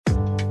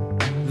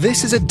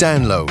This is a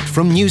download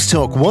from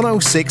Newstalk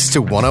 106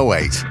 to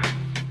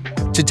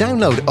 108. To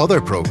download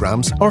other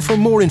programmes or for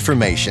more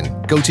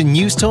information, go to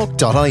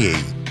newstalk.ie.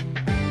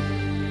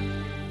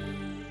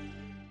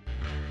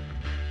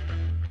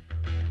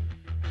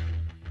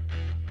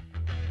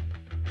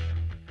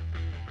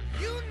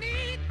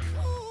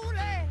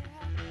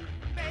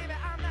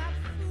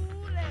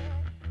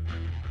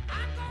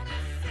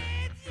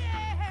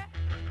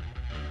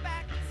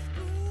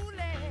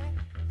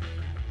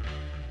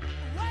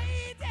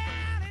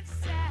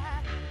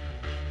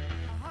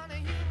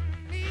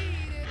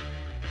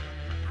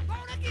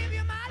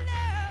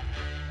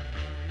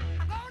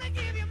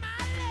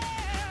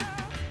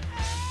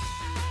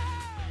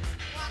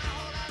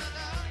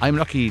 I'm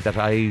lucky that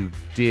I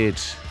did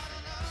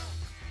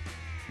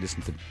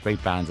listen to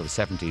great bands of the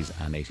 70s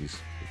and 80s,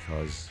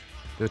 because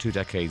they're two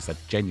decades that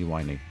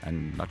genuinely,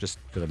 and not just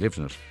because I lived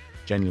in it,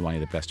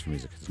 genuinely the best for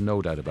music. There's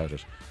no doubt about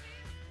it.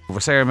 For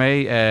Sarah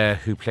May,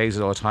 who plays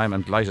it all the time,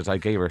 I'm delighted I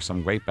gave her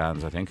some great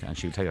bands, I think, and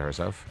she'll tell you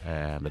herself.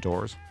 The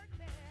Doors,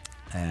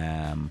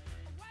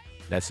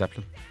 Led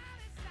Zeppelin.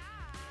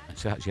 And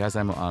she has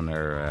them on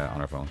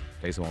her phone,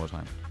 plays them all the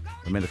time.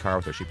 I'm in the car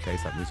with her, she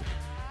plays that music.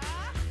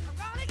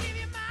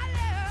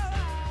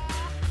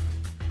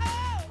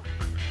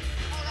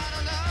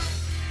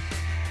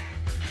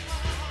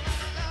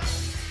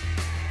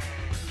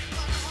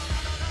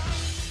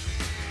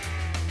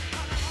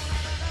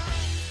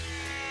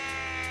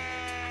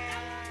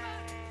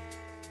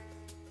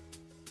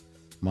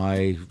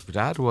 My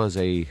dad was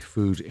a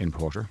food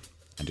importer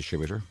and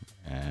distributor.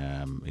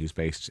 He was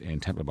based in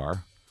Temple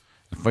Bar.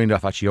 And funny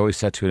enough, actually, he always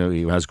said to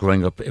me when I was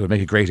growing up, it would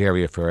make a great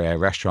area for a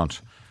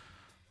restaurant.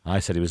 And I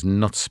said he was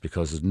nuts,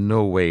 because there's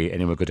no way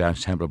anyone would go down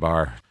to Temple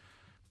Bar.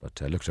 But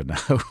look at it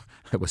now,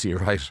 was he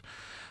right?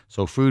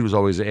 So food was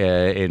always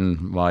in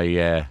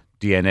my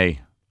DNA.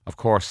 Of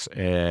course,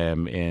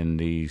 in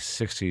the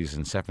 60s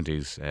and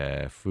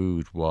 70s,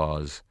 food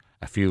was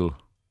a fuel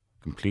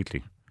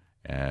completely.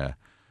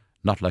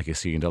 Not like you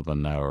see in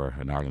Dublin now or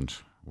in Ireland,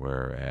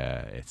 where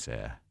it's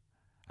a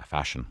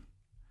fashion,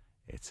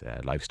 it's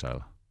a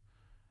lifestyle,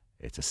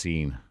 it's a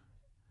scene,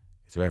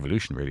 it's a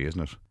revolution, really,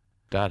 isn't it?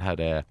 Dad had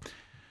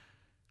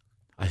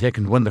I think,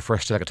 one of the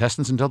first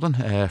delicatessens in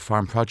Dublin,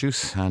 farm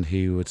produce, and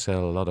he would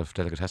sell a lot of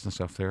delicatessen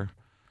stuff there.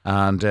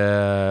 And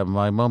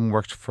my mum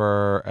worked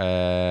for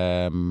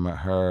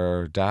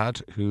her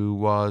dad, who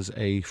was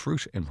a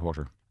fruit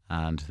importer,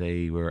 and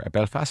they were a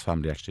Belfast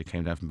family, actually,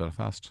 came down from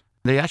Belfast.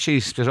 They actually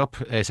split up,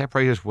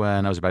 separated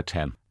when I was about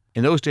 10.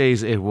 In those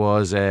days, it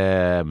was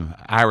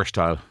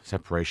Irish-style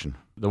separation.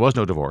 There was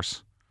no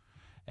divorce.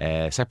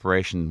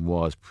 Separation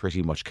was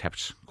pretty much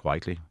kept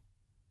quietly.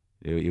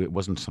 It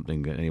wasn't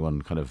something that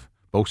anyone kind of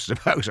boasted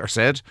about or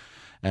said.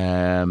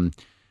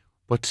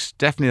 But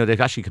definitely,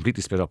 they actually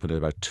completely split up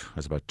when I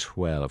was about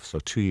 12. So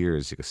 2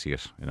 years, you could see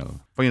it.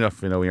 Funny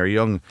enough, when you're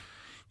young,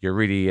 you're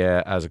really,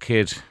 as a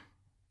kid,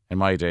 in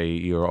my day,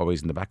 you were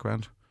always in the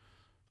background.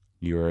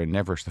 You were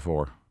never to the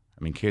fore.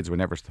 I mean, kids were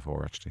never to the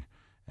fore, actually.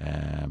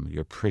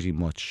 You're pretty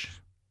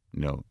much,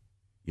 you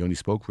only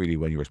spoke really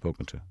when you were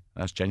spoken to.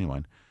 That's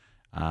genuine.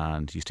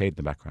 And you stayed in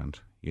the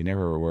background. You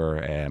never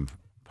were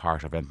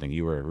part of anything.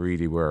 You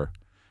really were.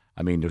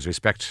 I mean, there was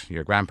respect.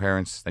 Your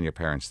grandparents, then your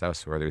parents.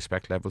 That's where the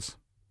respect levels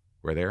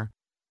were there.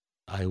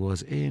 I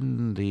was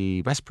in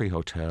the Westbury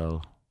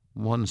Hotel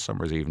one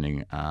summer's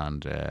evening,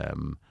 and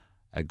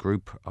a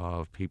group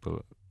of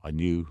people I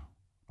knew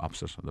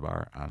opposite of the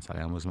bar, and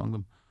Sally Ann was among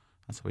them.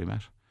 That's how we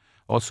met.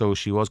 Also,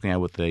 she was going out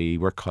with a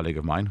work colleague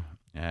of mine,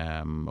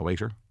 a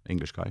waiter,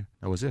 English guy.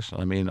 That was it.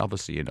 I mean,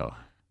 obviously,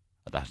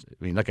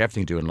 like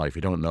everything you do in life,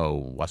 you don't know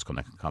what's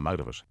going to come out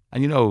of it.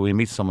 And when you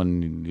meet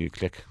someone, you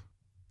click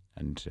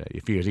and you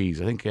feel at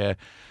ease. I think when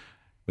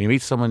you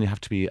meet someone, you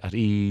have to be at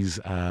ease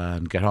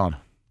and get on.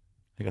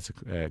 I think that's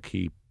a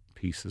key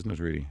piece, isn't it,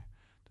 really?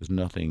 There's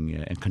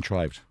nothing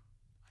contrived.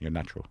 You're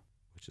natural,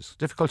 which is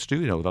difficult to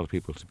do, with a lot of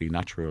people, to be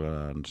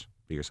natural and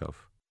be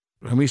yourself.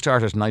 When we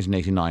started in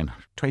 1989,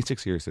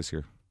 26 years this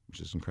year, which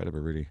is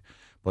incredible, really.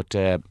 But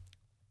I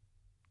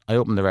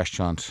opened the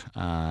restaurant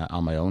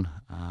on my own,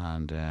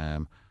 and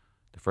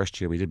the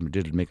first year we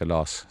did make a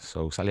loss.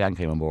 So Sally Ann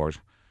came on board,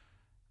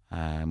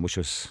 which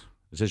was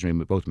a decision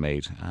we both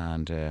made.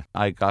 And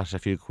I got a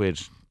few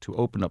quid to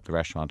open up the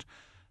restaurant.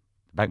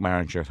 The bank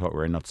manager thought we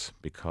were nuts,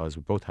 because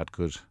we both had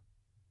good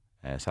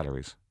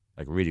salaries,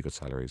 like really good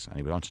salaries. And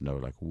he wanted to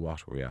know,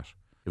 what were we at?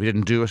 If we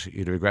didn't do it,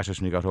 you'd regret it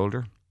when you got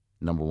older,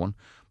 number one.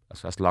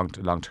 So that's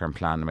a long-term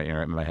plan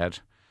in my head.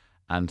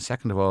 And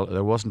second of all,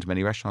 there wasn't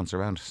many restaurants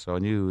around, so I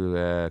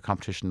knew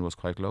competition was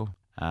quite low.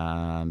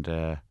 And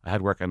I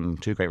had worked in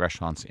two great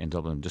restaurants in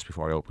Dublin just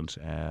before I opened,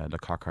 the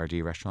Cork RD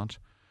restaurant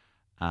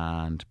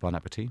and Bon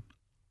Appetit.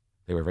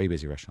 They were very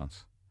busy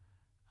restaurants.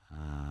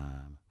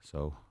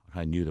 So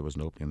I knew there was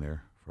an opening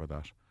there for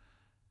that.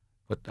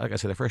 But like I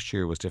said, the first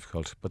year was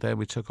difficult, but then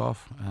we took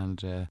off. And,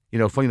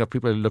 funny enough,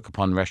 people look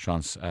upon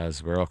restaurants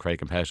as we're all very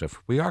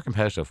competitive. We are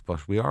competitive,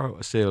 but we are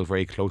still a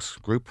very close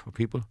group of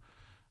people.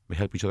 We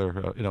help each other,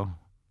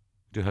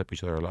 do help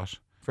each other a lot.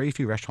 Very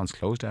few restaurants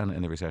closed down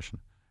in the recession.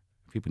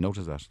 people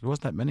noticed that. There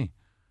wasn't that many,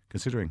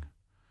 considering.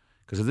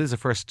 Because it is the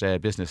first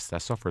business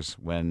that suffers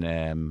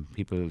when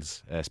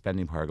people's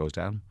spending power goes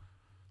down.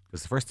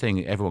 Because the first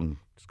thing everyone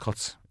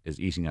cuts is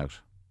eating out.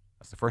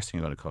 That's the first thing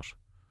you're going to cut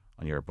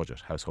on your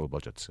budget, household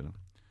budgets, you know.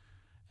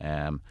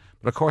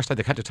 But of course, like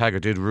the Cat the Tiger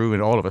did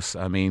ruin all of us.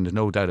 I mean, there's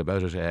no doubt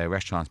about it.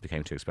 Restaurants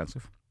became too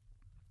expensive,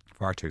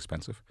 far too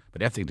expensive.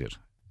 But everything did.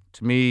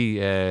 To me,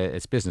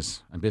 it's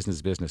business, and business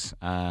is business.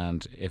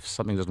 And if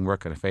something doesn't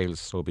work and it fails,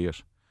 so be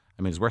it.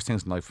 I mean, there's worse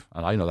things in life,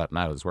 and I know that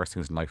now. There's worse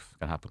things in life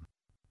can happen.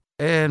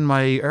 In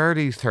my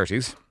early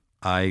 30s,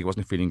 I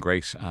wasn't feeling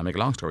great. Make a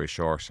long story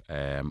short,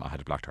 I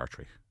had a blocked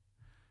artery,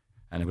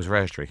 and it was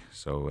hereditary.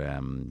 So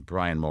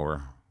Brian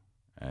Moore,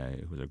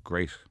 who was a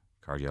great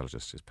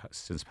cardiologist, has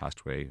since passed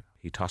away.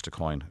 He tossed a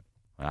coin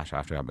after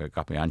I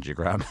got my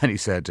angiogram, and he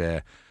said,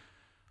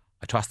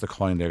 I tossed the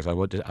coin there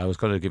because I was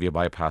going to give you a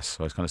bypass,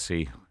 so I was going to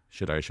see,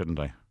 should I or shouldn't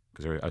I?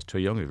 Because I was too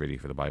young really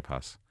for the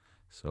bypass.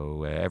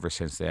 So ever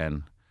since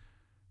then,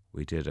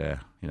 we did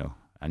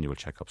annual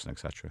checkups and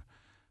etc.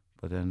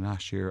 But then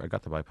last year I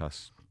got the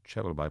bypass,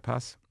 treble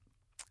bypass,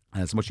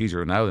 and it's much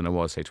easier now than it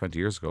was, say, 20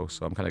 years ago.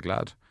 So I'm kind of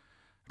glad.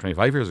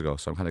 25 years ago,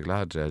 so I'm kind of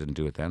glad I didn't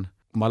do it then.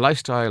 My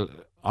lifestyle,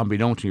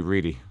 unbeknown to me,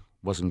 really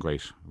wasn't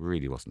great.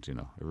 Really wasn't, It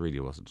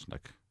really wasn't.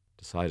 Like,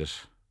 decided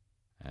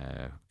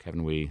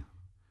Kevin Wee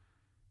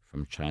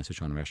from China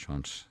Sichuan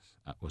Restaurant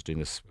was doing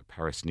this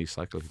Paris-Nice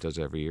cycle. He does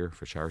it every year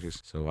for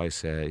charities. So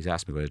he's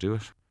asked me would I do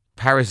it.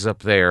 Paris is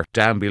up there.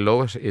 Down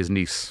below it is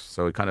Nice.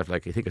 So it kind of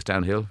like, you think it's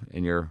downhill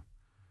in your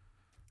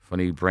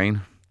funny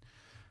brain.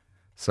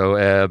 So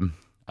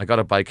I got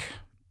a bike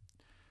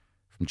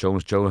from Joe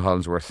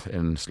Hollinsworth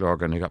in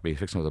Slorgan. He got me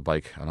fixing with a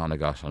bike, and on I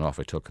got, and off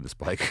I took this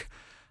bike.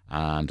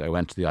 And I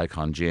went to the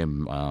Icon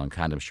Gym on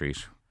Camden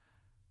Street.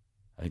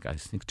 I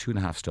think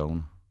 2.5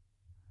 stone.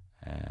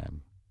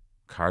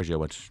 Cardio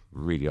went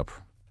really up.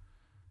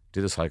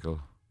 Did a cycle.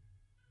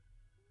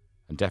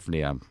 And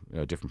definitely am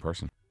a different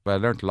person. But I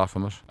learned a lot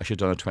from it. I should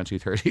have done it 20,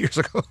 30 years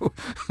ago.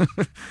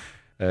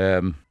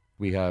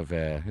 We have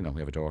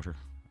a daughter.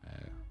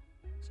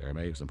 Sarah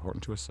May was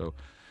important to us. So,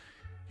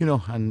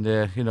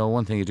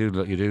 one thing you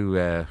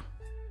do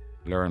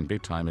learn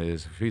big time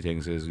is a few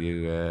things. Is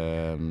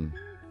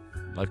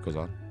life goes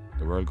on,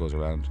 the world goes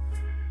around.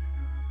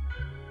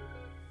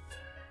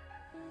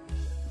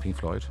 Pink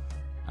Floyd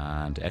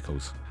and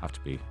Echoes have to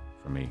be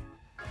for me.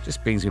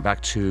 Just brings me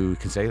back to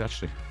Kinsale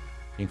actually.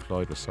 Pink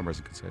Floyd was Summers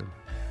in Kinsale,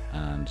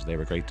 and they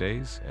were great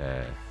days,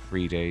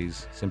 free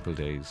days, simple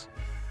days,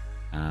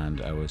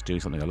 and I was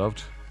doing something I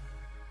loved.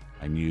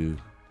 I knew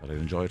that I'd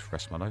enjoy it for the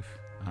rest of my life,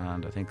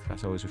 and I think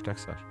that always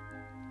reflects that.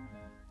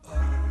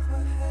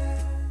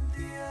 Overhead,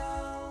 the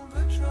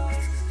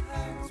albatross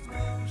hangs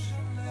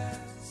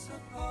motionless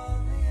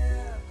upon the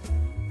air,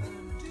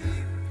 and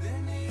deep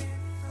beneath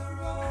the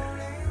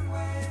rolling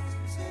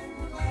waves, in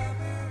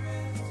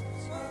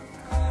labyrinths of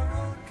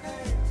coral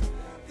caves,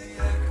 the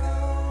echo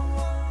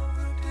of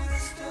a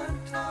distant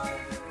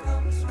tide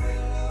comes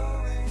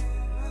willowing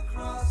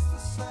across the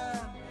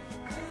sand,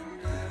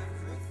 and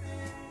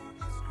everything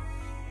is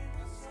green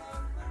as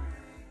summer.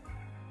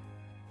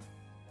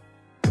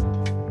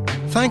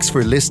 Thanks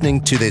for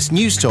listening to this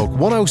News Talk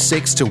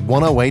 106 to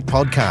 108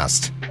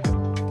 podcast.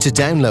 To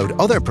download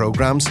other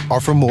programmes or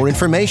for more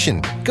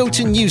information, go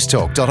to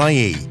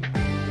newstalk.ie.